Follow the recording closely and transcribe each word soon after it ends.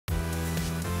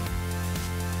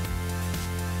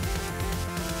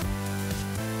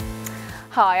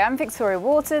Hi, I'm Victoria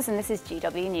Waters and this is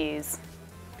GW News.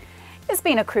 It's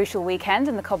been a crucial weekend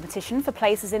in the competition for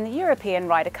places in the European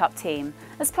Ryder Cup team,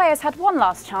 as players had one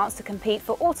last chance to compete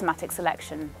for automatic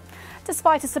selection.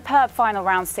 Despite a superb final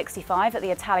round 65 at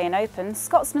the Italian Open,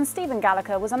 Scotsman Stephen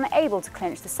Gallagher was unable to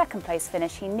clinch the second place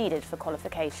finish he needed for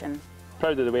qualification.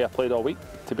 Proud of the way I played all week,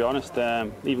 to be honest.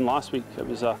 Even last week it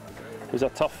was a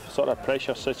tough sort of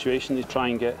pressure situation to try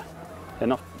and get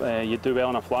enough. You do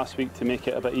well enough last week to make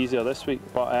it a bit easier this week,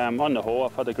 but on the whole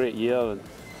I've had a great year,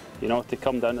 and to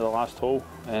come down to the last hole,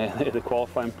 the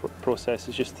qualifying process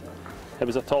is just, it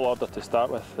was a tall order to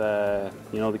start with. The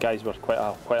guys were quite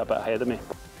a bit ahead of me.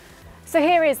 So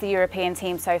here is the European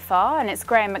team so far, and it's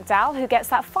Graham McDowell who gets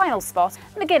that final spot.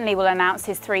 McGinley will announce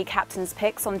his 3 captains'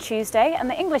 picks on Tuesday, and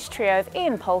the English trio of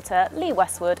Ian Poulter, Lee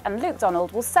Westwood and Luke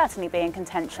Donald will certainly be in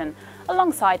contention,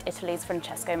 alongside Italy's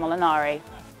Francesco Molinari.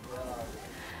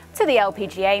 To the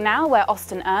LPGA now, where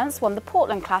Austin Ernst won the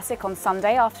Portland Classic on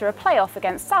Sunday after a playoff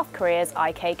against South Korea's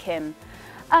I.K.Kim.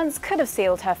 Ernst could have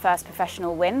sealed her first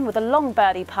professional win with a long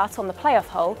birdie putt on the playoff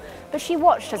hole, but she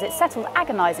watched as it settled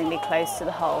agonisingly close to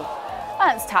the hole.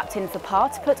 Ernst tapped in for par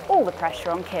to put all the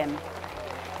pressure on Kim.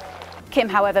 Kim,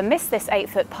 however, missed this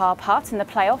 8-foot par putt in the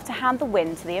playoff to hand the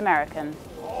win to the American.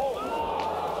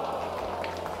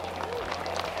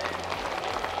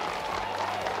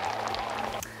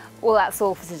 Well, that's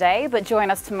all for today, but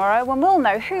join us tomorrow when we'll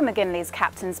know who McGinley's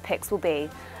captain's picks will be.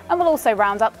 And we'll also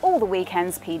round up all the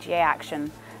weekend's PGA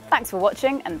action. Thanks for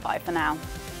watching and bye for now.